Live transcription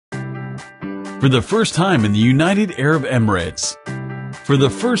For the first time in the United Arab Emirates. For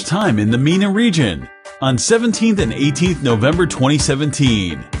the first time in the MENA region. On 17th and 18th November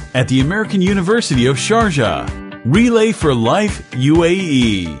 2017. At the American University of Sharjah. Relay for Life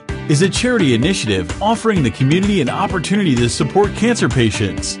UAE is a charity initiative offering the community an opportunity to support cancer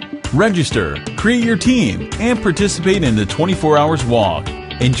patients. Register, create your team, and participate in the 24 Hours Walk.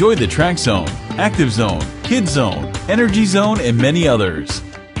 Enjoy the Track Zone, Active Zone, Kids Zone, Energy Zone, and many others.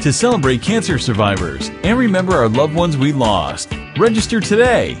 To celebrate cancer survivors and remember our loved ones we lost. Register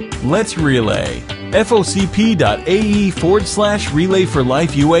today. Let's relay. FOCP.ae/Relay for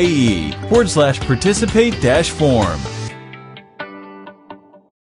Life UAE /participate-form.